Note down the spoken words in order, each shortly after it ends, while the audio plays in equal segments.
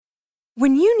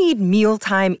When you need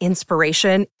mealtime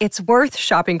inspiration, it's worth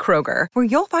shopping Kroger, where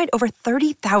you'll find over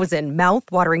 30,000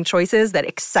 mouth-watering choices that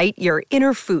excite your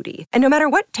inner foodie. And no matter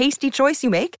what tasty choice you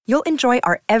make, you'll enjoy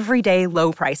our everyday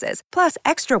low prices, plus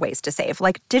extra ways to save,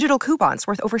 like digital coupons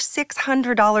worth over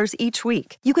 $600 each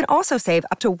week. You can also save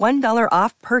up to $1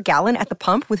 off per gallon at the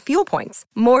pump with fuel points.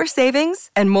 More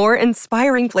savings and more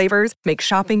inspiring flavors make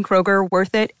shopping Kroger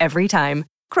worth it every time.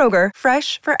 Kroger,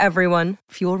 fresh for everyone.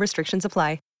 Fuel restrictions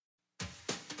apply.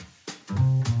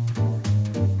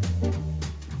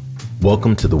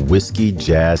 Welcome to the Whiskey,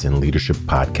 Jazz, and Leadership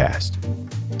Podcast.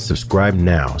 Subscribe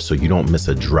now so you don't miss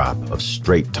a drop of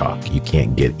straight talk you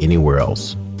can't get anywhere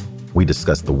else. We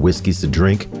discuss the whiskeys to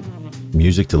drink,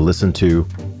 music to listen to,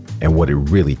 and what it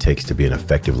really takes to be an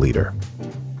effective leader.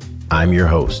 I'm your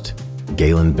host,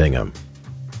 Galen Bingham,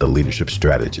 the leadership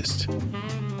strategist.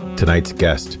 Tonight's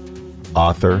guest,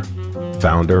 author,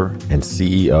 founder, and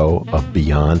CEO of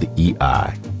Beyond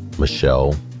EI,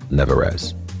 Michelle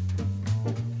Nevarez.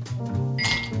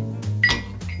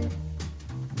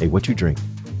 Hey, what you drink?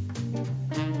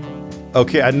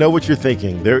 Okay, I know what you're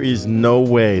thinking. There is no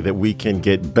way that we can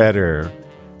get better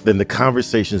than the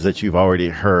conversations that you've already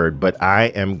heard, but I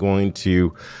am going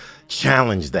to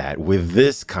challenge that with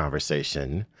this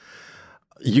conversation.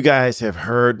 You guys have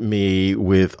heard me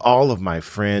with all of my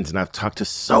friends, and I've talked to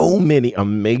so many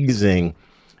amazing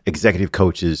executive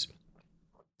coaches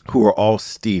who are all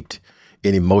steeped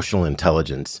in emotional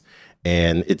intelligence.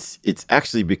 And it's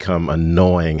actually become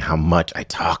annoying how much I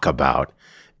talk about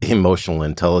emotional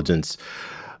intelligence.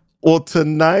 Well,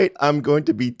 tonight I'm going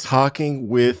to be talking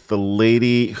with the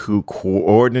lady who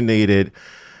coordinated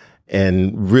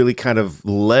and really kind of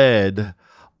led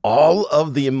all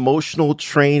of the emotional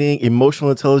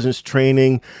intelligence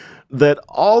training that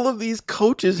all of these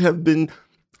coaches have been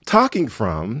talking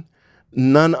from,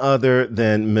 none other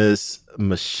than Miss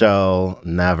Michelle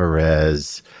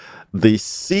Nevarez, the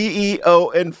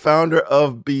CEO and founder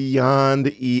of Beyond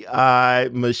EI.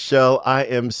 Michelle, I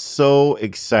am so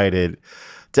excited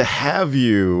to have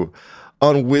you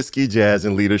on Whiskey, Jazz,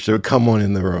 and Leadership. Come on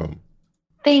in the room.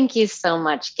 Thank you so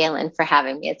much, Galen, for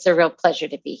having me. It's a real pleasure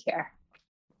to be here.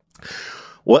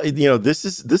 Well, you know, this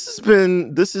has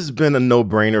been a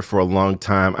no-brainer for a long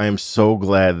time. I am so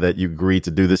glad that you agreed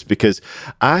to do this because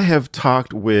I have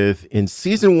in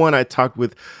season 1, I talked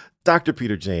with Dr.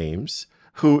 Peter James,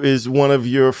 who is one of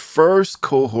your first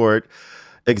cohort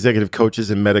executive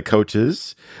coaches and meta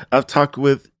coaches. I've talked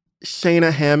with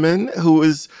Shana Hammond, who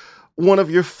is one of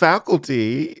your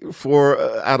faculty for,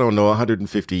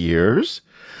 150 years.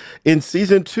 In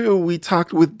season 2, we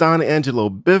talked with Don Angelo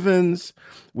Bivens.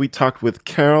 We talked with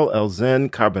Carol Elzen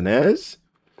Carbonez.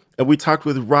 And we talked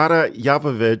with Rada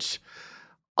Jovovich.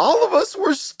 All of us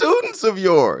were students of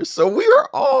yours. So we are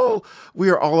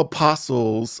all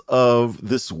apostles of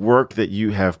this work that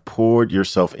you have poured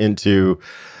yourself into.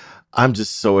 I'm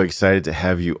just so excited to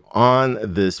have you on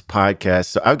this podcast.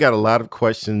 So I've got a lot of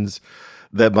questions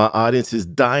that my audience is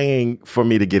dying for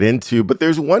me to get into, but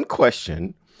there's one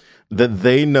question that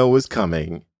they know is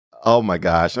coming. Oh my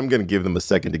gosh, I'm going to give them a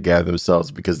second to gather themselves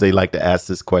because they like to ask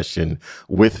this question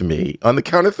with me. On the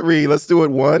count of 3, let's do it.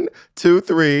 1, 2,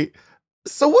 3.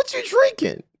 So what you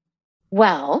drinking?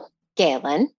 Well,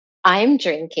 Galen, I'm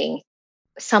drinking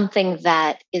something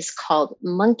that is called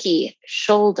Monkey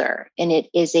Shoulder, and it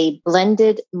is a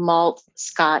blended malt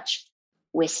Scotch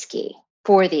whiskey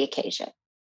for the occasion.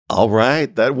 All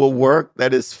right, that will work.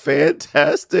 That is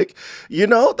fantastic. You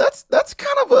know, that's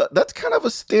kind of a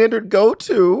standard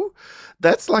go-to.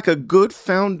 That's like a good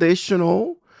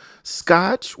foundational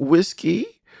Scotch whiskey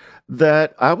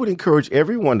that I would encourage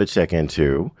everyone to check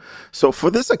into. So for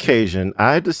this occasion,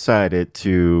 I decided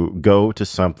to go to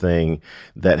something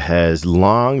that has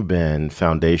long been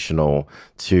foundational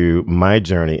to my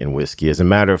journey in whiskey. As a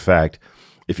matter of fact,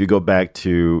 if you go back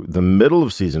to the middle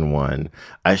of season 1,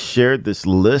 I shared this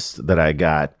list that I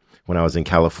got when I was in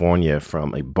California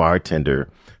from a bartender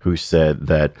who said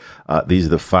that these are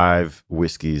the 5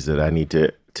 whiskeys that I need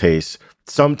to taste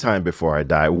sometime before I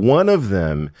die. One of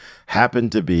them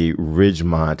happened to be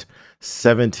Ridgemont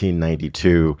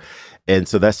 1792. And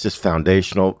so that's just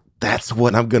foundational. That's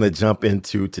what I'm going to jump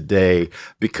into today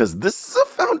because this is a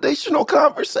foundational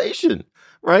conversation,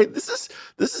 right? This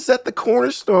is at the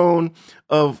cornerstone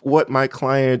of what my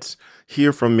clients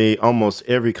hear from me almost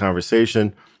every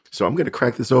conversation. So I'm going to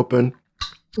crack this open.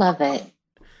 Love it.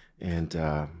 And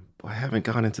I haven't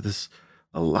gone into this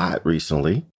a lot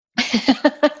recently.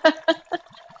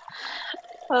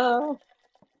 Oh.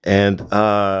 And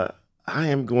I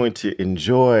am going to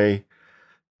enjoy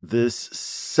this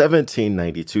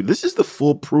 1792. This is the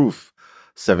foolproof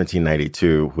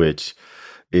 1792, which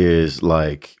is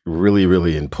like really,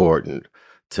 really important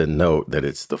to note that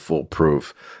it's the full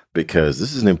proof because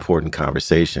this is an important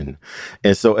conversation.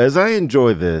 And so, as I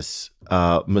enjoy this,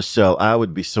 Michelle, I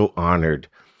would be so honored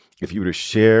if you were to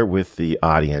share with the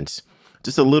audience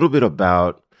just a little bit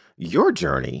about your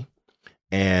journey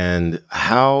and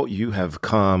how you have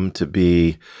come to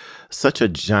be such a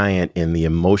giant in the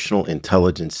emotional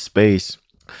intelligence space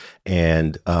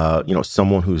and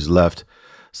someone who's left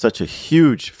such a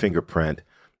huge fingerprint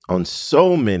on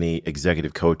so many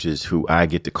executive coaches who I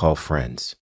get to call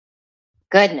friends.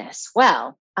 Goodness.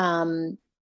 Well, I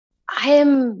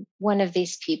am one of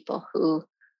these people who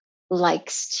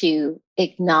likes to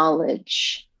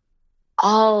acknowledge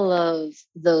all of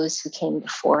those who came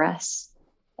before us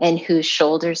and whose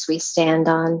shoulders we stand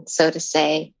on, so to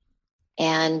say.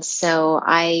 And so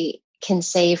I can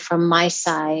say from my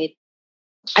side,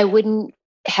 I wouldn't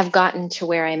have gotten to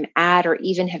where I'm at or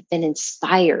even have been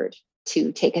inspired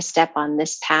to take a step on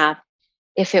this path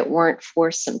if it weren't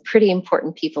for some pretty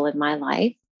important people in my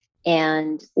life.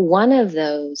 And one of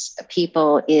those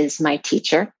people is my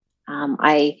teacher.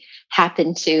 I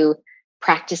happen to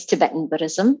practice Tibetan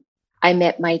Buddhism. I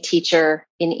met my teacher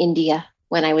in India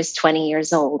when I was 20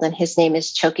 years old, and his name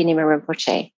is Chokyi Nyima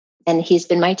Rinpoche. And he's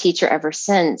been my teacher ever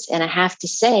since. And I have to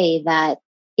say that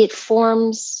it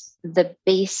forms the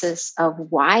basis of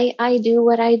why I do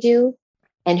what I do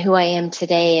and who I am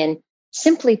today. And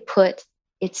simply put,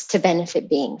 it's to benefit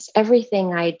beings.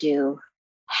 Everything I do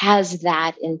has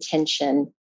that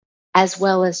intention, as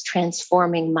well as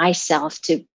transforming myself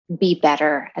to be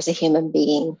better as a human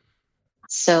being.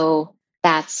 So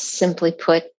that's simply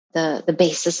put the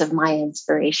basis of my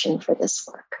inspiration for this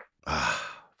work.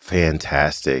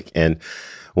 Fantastic. And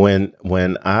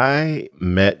when I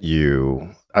met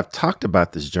you, I've talked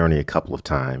about this journey a couple of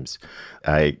times.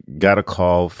 I got a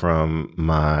call from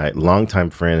my longtime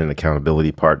friend and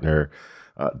accountability partner,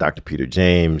 Dr. Peter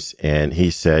James, and he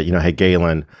said, hey,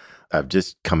 Galen, I've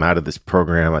just come out of this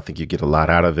program. I think you get a lot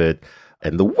out of it.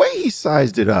 And the way he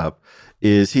sized it up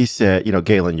is he said,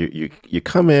 Galen, you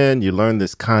come in, you learn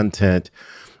this content,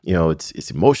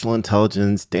 it's emotional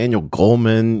intelligence. Daniel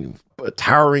Goleman, a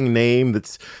towering name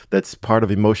that's part of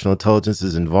emotional intelligence,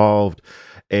 is involved.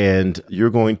 And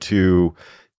you're going to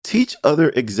teach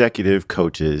other executive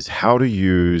coaches how to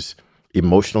use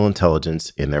emotional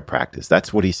intelligence in their practice.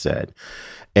 That's what he said.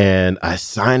 And I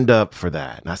signed up for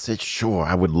that. And I said, sure,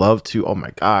 I would love to. Oh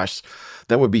my gosh,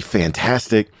 that would be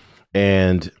fantastic.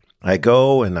 And I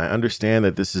go and I understand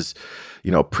that this is,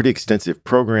 a pretty extensive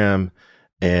program.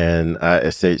 And I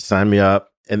say, sign me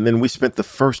up. And then we spent the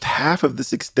first half of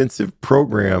this extensive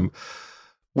program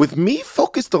with me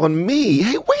focused on me.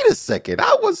 Hey, wait a second.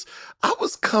 I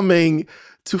was coming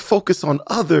to focus on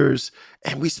others.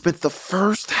 And we spent the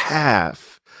first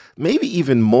half, maybe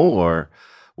even more,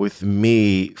 with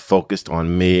me focused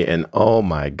on me. And oh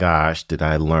my gosh, did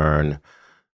I learn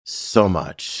so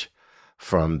much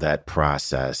from that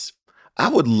process. I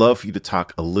would love for you to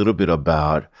talk a little bit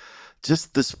about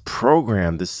just this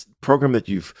program that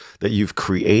you've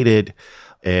created.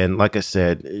 And like I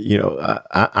said,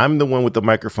 I'm the one with the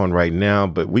microphone right now,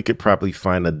 but we could probably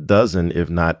find a dozen, if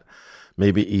not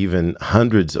maybe even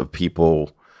hundreds of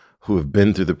people who have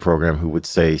been through the program who would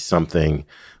say something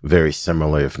very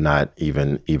similar, if not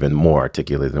even more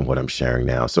articulate than what I'm sharing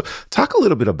now. So talk a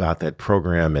little bit about that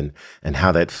program and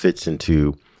how that fits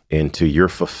into your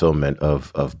fulfillment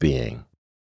of being.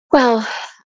 Well,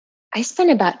 I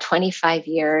spent about 25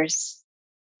 years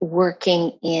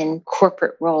working in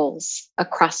corporate roles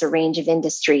across a range of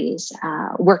industries,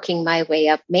 working my way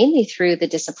up mainly through the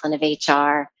discipline of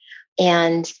HR.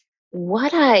 And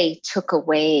what I took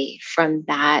away from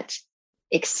that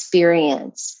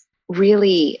experience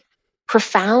really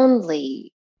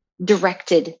profoundly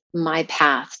directed my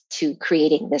path to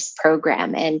creating this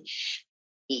program. And,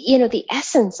 the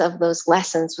essence of those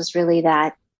lessons was really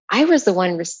that I was the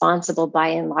one responsible by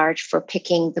and large for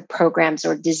picking the programs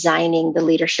or designing the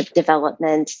leadership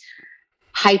development,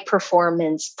 high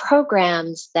performance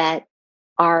programs that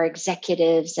our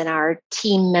executives and our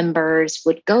team members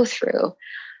would go through.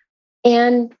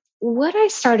 And what I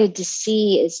started to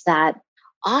see is that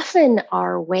often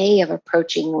our way of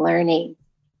approaching learning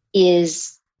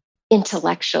is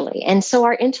intellectually. And so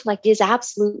our intellect is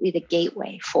absolutely the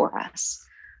gateway for us.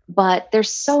 But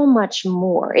there's so much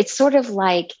more. It's sort of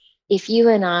like if you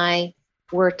and I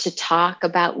were to talk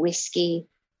about whiskey,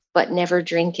 but never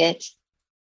drink it,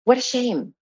 what a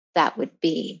shame that would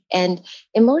be. And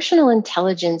emotional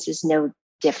intelligence is no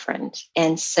different.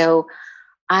 And so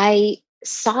I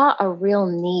saw a real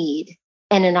need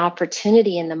and an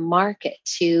opportunity in the market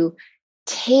to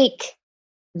take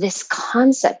this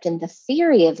concept and the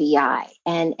theory of EI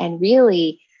and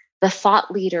really the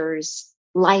thought leaders'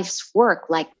 life's work,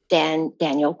 like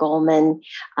Daniel Goleman.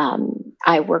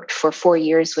 I worked for 4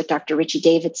 years with Dr. Richie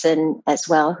Davidson as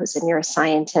well, who's a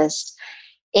neuroscientist.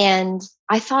 And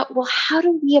I thought, well, how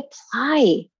do we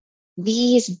apply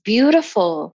these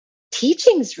beautiful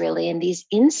teachings really and these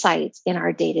insights in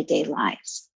our day-to-day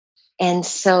lives? And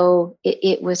so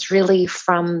it was really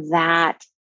from that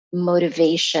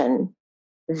motivation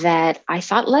that I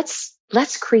thought,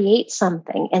 let's create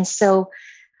something. And so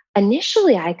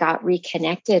initially I got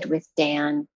reconnected with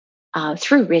Dan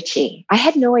through Richie. I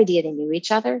had no idea they knew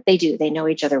each other. They do. They know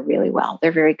each other really well.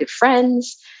 They're very good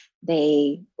friends.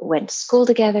 They went to school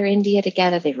together, India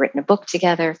together. They've written a book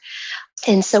together.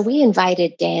 And so we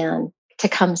invited Dan to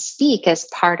come speak as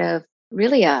part of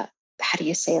really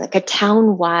like a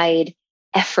town-wide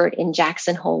effort in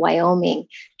Jackson Hole, Wyoming,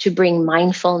 to bring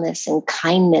mindfulness and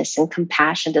kindness and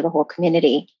compassion to the whole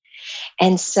community.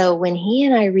 And so when he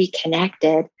and I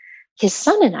reconnected, his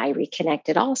son and I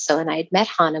reconnected also. And I had met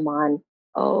Hanuman,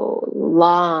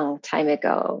 long time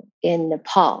ago in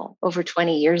Nepal, over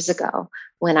 20 years ago,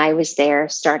 when I was there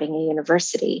starting a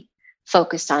university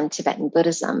focused on Tibetan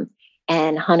Buddhism.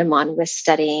 And Hanuman was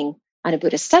studying on a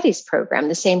Buddhist studies program,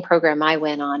 the same program I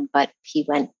went on, but he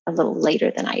went a little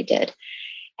later than I did.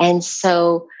 And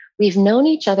so we've known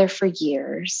each other for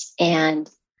years, and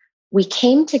we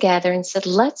came together and said,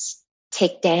 let's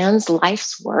take Dan's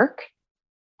life's work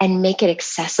and make it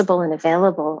accessible and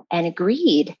available, and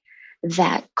agreed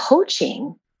that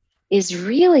coaching is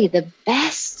really the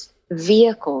best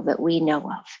vehicle that we know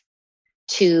of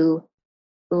to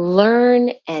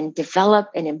learn and develop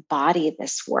and embody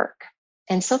this work.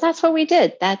 And so that's what we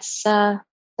did. That's a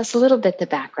little bit the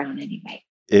background anyway.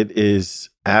 It is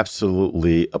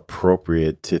absolutely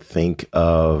appropriate to think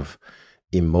of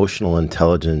emotional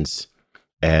intelligence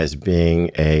as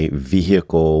being a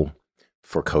vehicle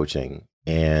for coaching.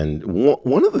 And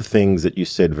one of the things that you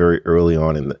said very early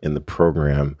on in the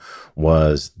program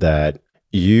was that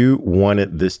you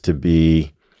wanted this to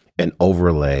be an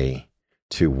overlay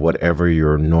to whatever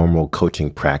your normal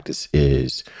coaching practice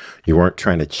is. You weren't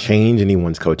trying to change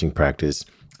anyone's coaching practice,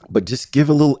 but just give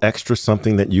a little extra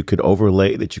something that you could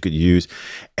overlay, that you could use.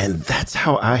 And that's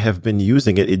how I have been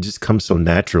using it. It just comes so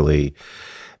naturally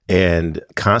and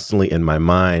constantly in my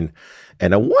mind.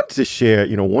 And I wanted to share,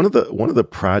 one of the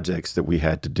projects that we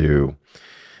had to do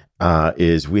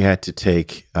is we had to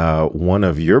take one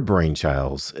of your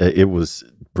brainchilds. It was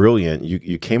brilliant.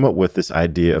 You came up with this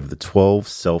idea of the 12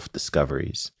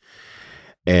 self-discoveries.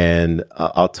 And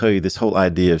I'll tell you, this whole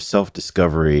idea of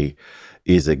self-discovery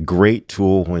is a great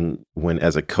tool when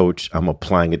as a coach, I'm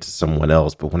applying it to someone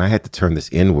else. But when I had to turn this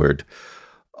inward,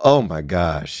 oh my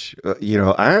gosh,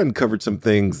 I uncovered some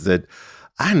things that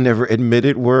I never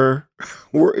admitted were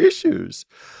issues.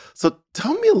 So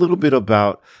tell me a little bit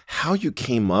about how you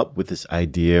came up with this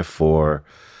idea for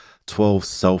 12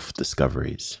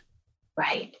 self-discoveries.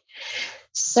 Right.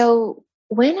 So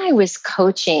when I was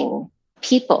coaching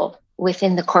people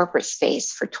within the corporate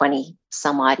space for 20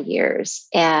 some odd years,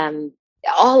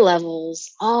 all levels,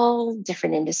 all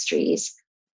different industries,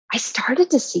 I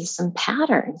started to see some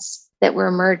patterns that were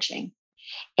emerging.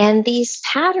 And these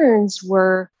patterns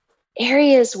were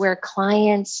areas where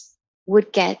clients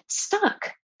would get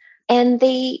stuck. And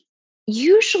they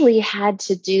usually had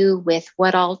to do with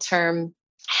what I'll term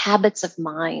habits of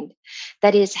mind.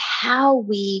 That is how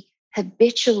we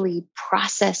habitually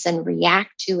process and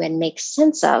react to and make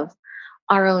sense of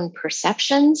our own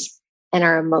perceptions and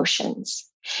our emotions.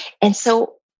 And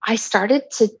so I started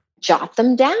to jot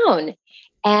them down.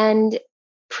 And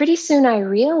pretty soon I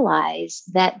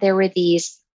realized that there were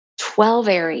these 12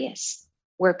 areas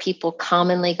where people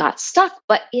commonly got stuck.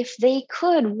 But if they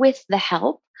could, with the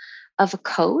help of a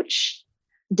coach,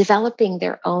 developing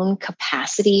their own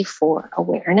capacity for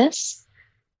awareness,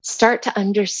 start to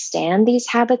understand these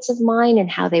habits of mind and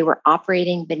how they were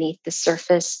operating beneath the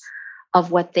surface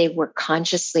of what they were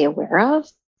consciously aware of,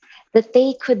 that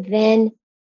they could then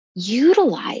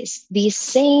utilize these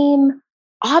same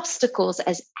obstacles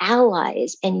as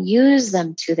allies and use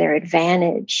them to their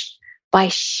advantage by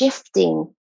shifting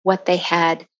what they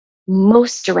had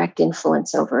most direct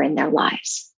influence over in their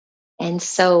lives. And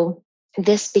so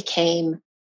this became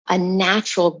a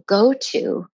natural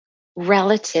go-to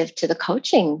relative to the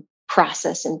coaching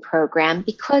process and program,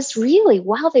 because really,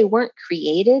 while they weren't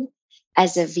created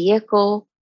as a vehicle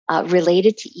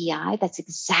related to EI, that's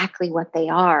exactly what they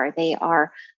are. They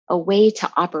are a way to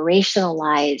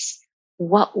operationalize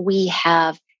what we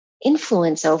have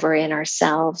influence over in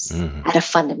ourselves at a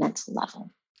fundamental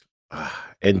level.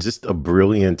 And just a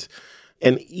brilliant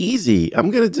And easy.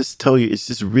 I'm going to just tell you, it's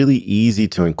just really easy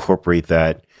to incorporate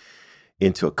that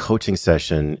into a coaching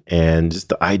session. And just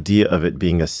the idea of it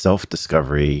being a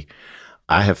self-discovery,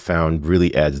 I have found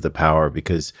really adds the power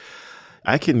because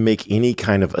I can make any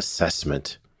kind of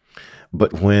assessment.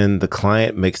 But when the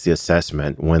client makes the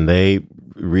assessment, when they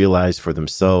realize for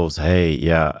themselves, hey,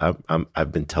 yeah,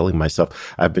 I've been telling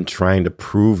myself, I've been trying to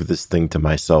prove this thing to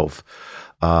myself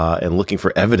and looking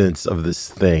for evidence of this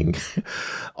thing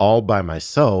all by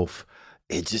myself,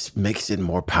 it just makes it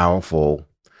more powerful.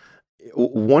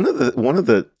 One of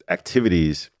the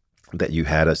activities that you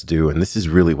had us do, and this is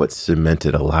really what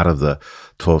cemented a lot of the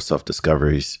 12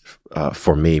 self-discoveries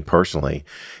for me personally,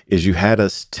 is you had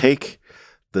us take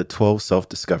the 12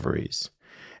 self-discoveries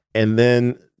and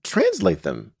then translate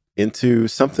them into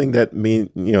something that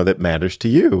that matters to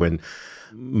you. And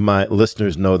my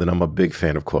listeners know that I'm a big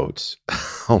fan of quotes.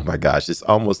 Oh my gosh, it's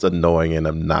almost annoying and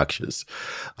obnoxious.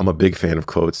 I'm a big fan of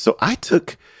quotes. So I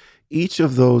took each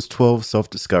of those 12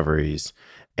 self-discoveries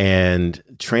and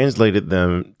translated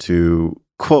them to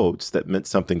quotes that meant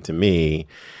something to me.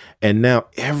 And now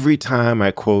every time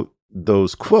I quote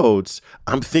those quotes,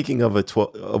 I'm thinking of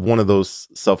of one of those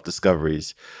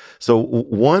self-discoveries. So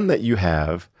one that you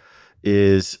have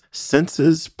is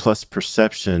senses plus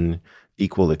perception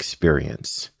equal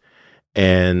experience.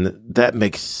 And that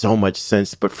makes so much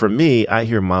sense. But for me, I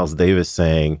hear Miles Davis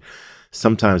saying,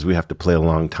 sometimes we have to play a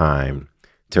long time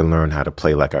to learn how to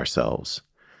play like ourselves.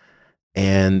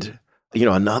 And,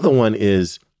 another one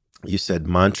is, you said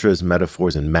mantras,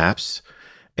 metaphors, and maps.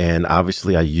 And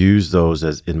obviously I use those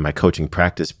as in my coaching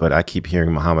practice, but I keep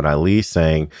hearing Muhammad Ali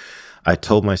saying, I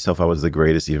told myself I was the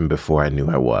greatest even before I knew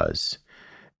I was.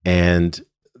 And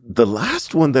the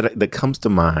last one that comes to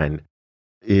mind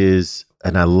is,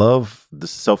 and I love the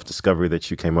self-discovery that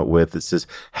you came up with. It says,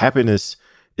 happiness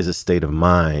is a state of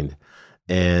mind.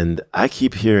 And I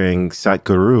keep hearing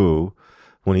Sadhguru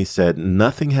when he said,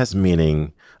 nothing has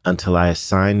meaning until I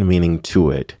assign meaning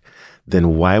to it.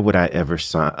 Then why would I ever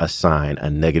assign a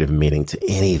negative meaning to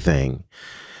anything?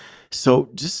 So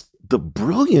just the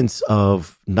brilliance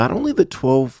of not only the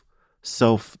 12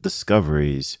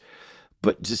 self-discoveries,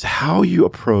 but just how you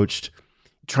approached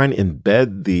trying to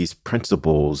embed these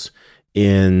principles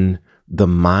in the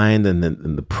mind and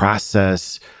the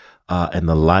process and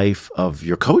the life of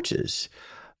your coaches.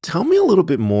 Tell me a little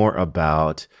bit more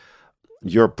about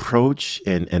your approach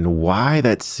and why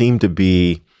that seemed to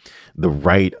be the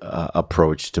right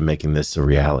approach to making this a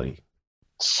reality.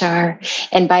 Sure.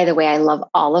 And by the way, I love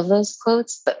all of those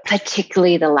quotes, but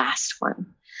particularly the last one,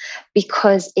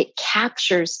 because it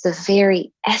captures the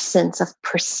very essence of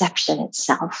perception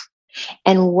itself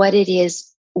and what it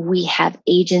is we have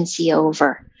agency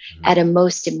over at a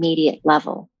most immediate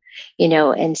level,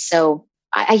 and so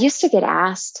I used to get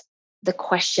asked the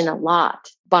question a lot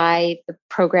by the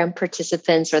program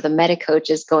participants or the meta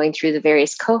coaches going through the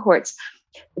various cohorts,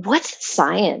 what's the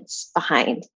science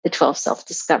behind the 12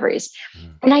 self-discoveries?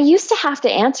 And I used to have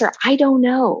to answer, I don't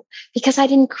know, because I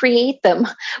didn't create them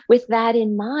with that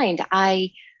in mind.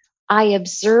 I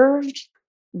observed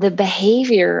the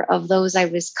behavior of those I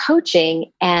was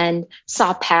coaching and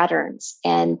saw patterns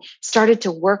and started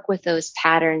to work with those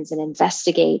patterns and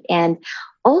investigate. And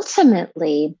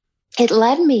ultimately, it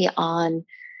led me on,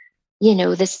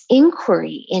 this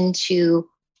inquiry into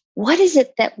what is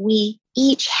it that we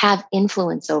each have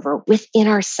influence over within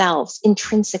ourselves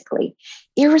intrinsically,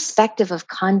 irrespective of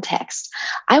context.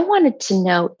 I wanted to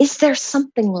know, is there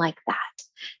something like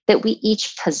that we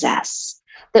each possess,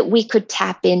 that we could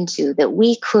tap into, that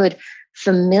we could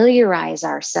familiarize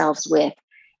ourselves with,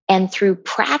 and through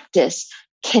practice,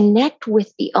 connect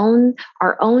with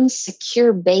our own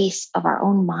secure base of our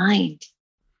own mind.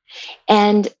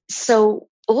 And so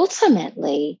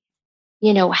ultimately,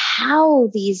 how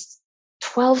these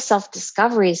 12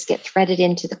 self-discoveries get threaded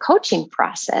into the coaching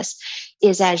process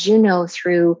is, as you know,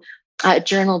 through a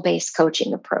journal-based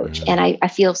coaching approach. Mm-hmm. And I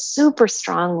feel super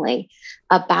strongly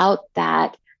about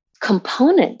that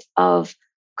component of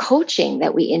coaching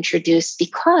that we introduce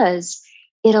because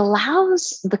it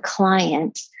allows the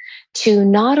client to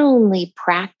not only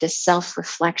practice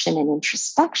self-reflection and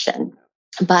introspection,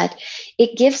 but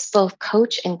it gives both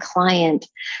coach and client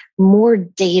more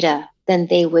data than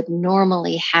they would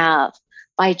normally have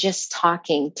by just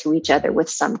talking to each other with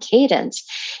some cadence.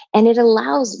 And it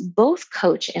allows both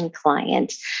coach and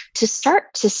client to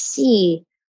start to see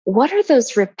what are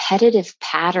those repetitive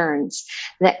patterns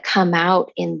that come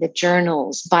out in the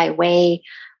journals by way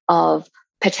of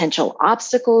potential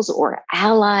obstacles or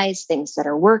allies, things that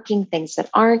are working, things that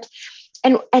aren't.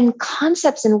 And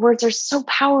concepts and words are so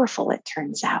powerful, it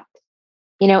turns out,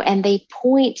 and they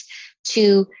point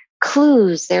to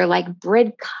clues, they're like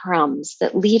breadcrumbs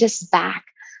that lead us back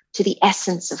to the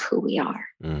essence of who we are.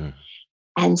 Mm.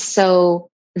 And so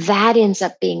that ends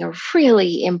up being a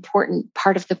really important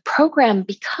part of the program,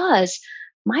 because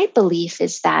my belief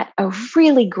is that a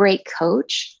really great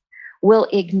coach will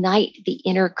ignite the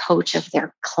inner coach of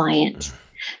their client,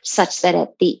 such that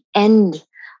at the end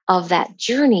of that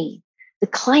journey, the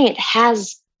client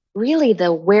has really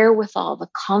the wherewithal, the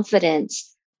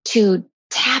confidence to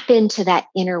tap into that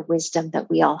inner wisdom that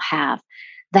we all have,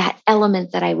 that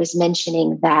element that I was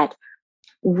mentioning, that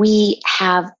we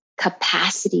have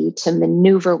capacity to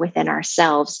maneuver within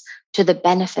ourselves to the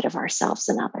benefit of ourselves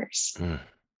and others. Mm.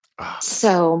 Ah.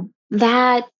 So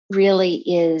that really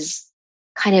is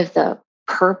kind of the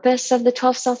purpose of the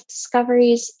 12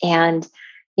 self-discoveries. And,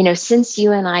 since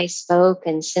you and I spoke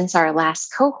and since our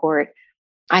last cohort,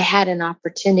 I had an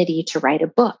opportunity to write a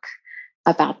book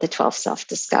about the 12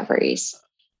 self-discoveries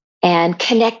and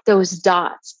connect those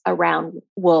dots around,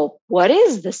 well, what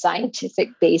is the scientific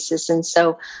basis? And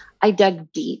so I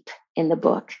dug deep in the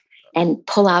book and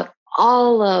pull out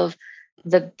all of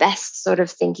the best sort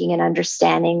of thinking and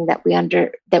understanding that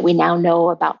we now know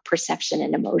about perception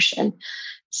and emotion.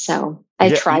 So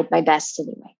I tried my best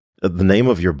anyway. The name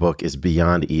of your book is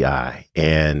Beyond EI.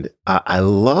 And I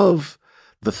love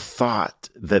the thought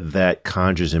that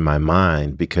conjures in my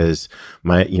mind, because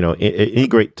any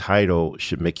great title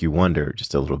should make you wonder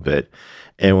just a little bit.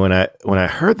 And when I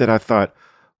heard that, I thought,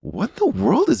 what in the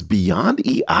world is Beyond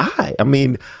EI? I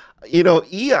mean,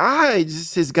 EI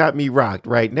just has got me rocked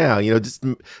right now. Just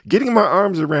getting my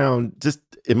arms around just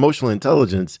emotional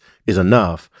intelligence is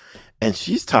enough. And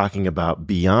she's talking about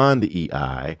Beyond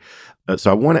EI. So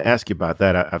I want to ask you about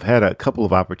that. I've had a couple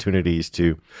of opportunities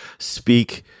to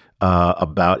speak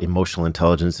about emotional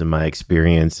intelligence in my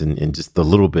experience and just the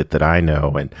little bit that I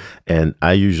know. And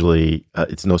I usually,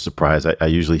 it's no surprise, I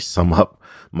usually sum up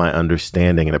my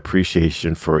understanding and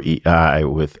appreciation for EI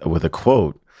with a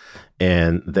quote.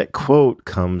 And that quote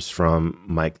comes from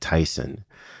Mike Tyson.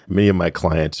 Many of my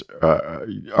clients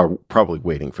are probably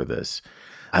waiting for this.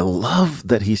 I love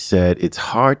that he said, it's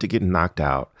hard to get knocked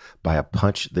out by a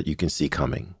punch that you can see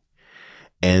coming.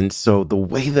 And so the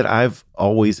way that I've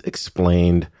always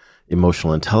explained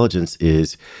emotional intelligence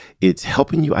is it's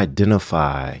helping you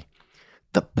identify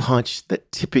the punch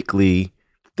that typically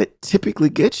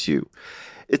gets you.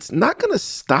 It's not going to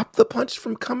stop the punch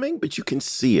from coming, but you can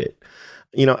see it.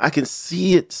 I can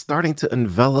see it starting to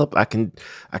envelop. I can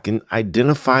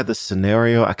identify the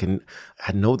scenario.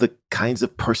 I know the kinds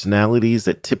of personalities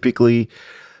that typically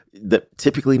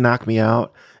knock me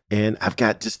out. And I've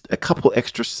got just a couple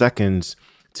extra seconds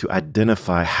to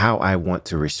identify how I want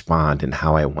to respond and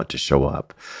how I want to show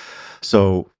up.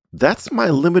 So that's my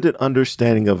limited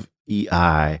understanding of EI.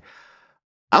 I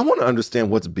want to understand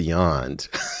what's beyond.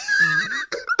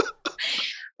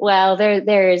 Well,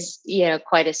 there's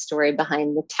quite a story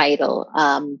behind the title.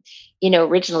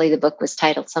 Originally the book was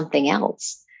titled something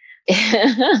else.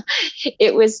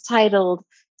 It was titled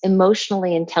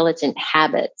Emotionally Intelligent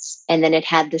Habits, and then it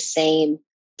had the same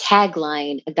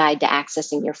tagline, A Guide to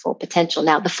Accessing Your Full Potential.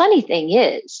 Now, the funny thing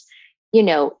is,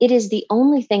 it is the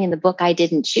only thing in the book I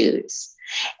didn't choose.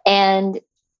 And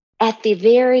at the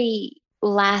very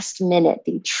last minute,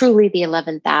 truly the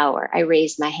 11th hour, I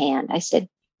raised my hand. I said,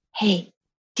 hey,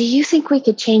 do you think we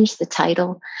could change the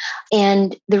title?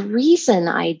 And the reason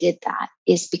I did that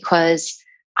is because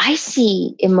I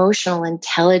see emotional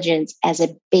intelligence as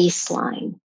a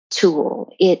baseline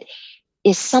tool. It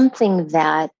is something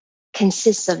that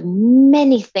consists of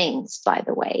many things, by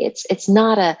the way. It's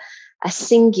not a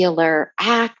singular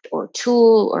act or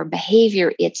tool or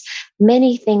behavior. It's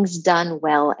many things done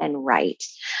well and right.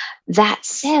 That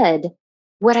said,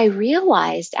 what I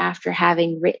realized after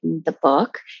having written the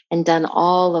book and done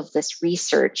all of this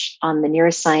research on the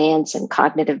neuroscience and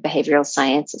cognitive behavioral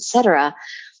science, et cetera,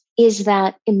 is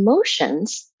that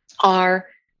emotions are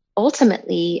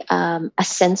ultimately a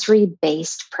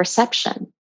sensory-based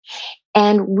perception.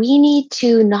 And we need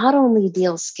to not only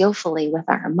deal skillfully with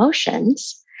our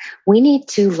emotions, we need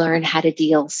to learn how to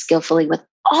deal skillfully with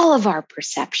all of our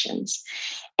perceptions.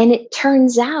 And it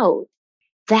turns out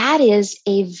that is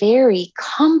a very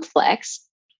complex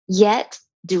yet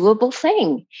doable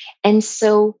thing. And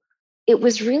so it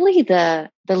was really the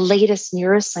latest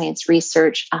neuroscience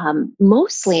research,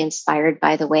 mostly inspired,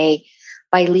 by the way,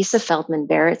 by Lisa Feldman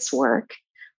Barrett's work,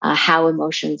 How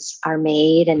Emotions Are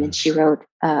Made. And then she wrote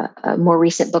a more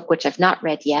recent book, which I've not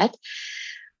read yet.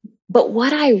 But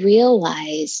what I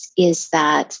realized is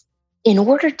that in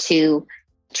order to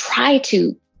try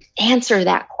to answer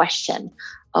that question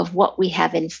of what we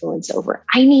have influence over,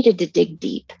 I needed to dig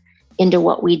deep into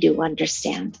what we do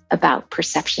understand about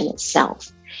perception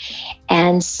itself.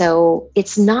 And so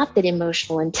it's not that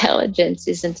emotional intelligence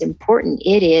isn't important.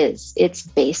 It is. It's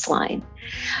baseline.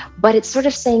 But it's sort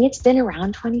of saying it's been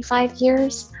around 25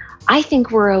 years. I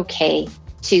think we're okay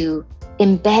to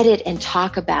embed it and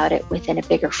talk about it within a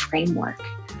bigger framework.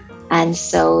 And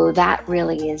so that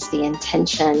really is the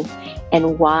intention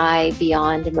and why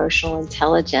Beyond Emotional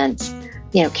Intelligence,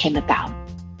 came about.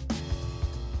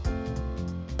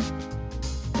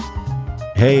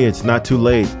 Hey, it's not too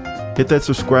late. Hit that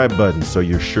subscribe button so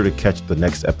you're sure to catch the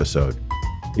next episode.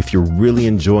 If you're really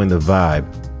enjoying the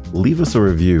vibe, leave us a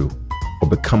review or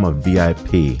become a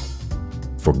VIP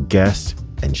for guest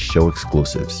and show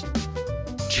exclusives.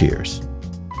 Cheers.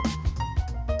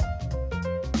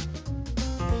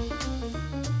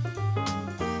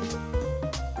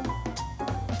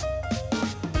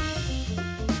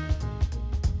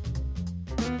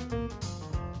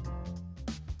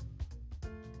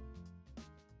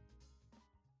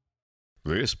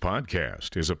 This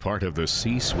podcast is a part of the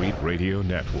C-Suite Radio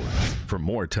Network. For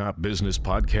more top business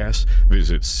podcasts,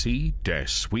 visit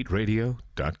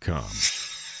c-suiteradio.com.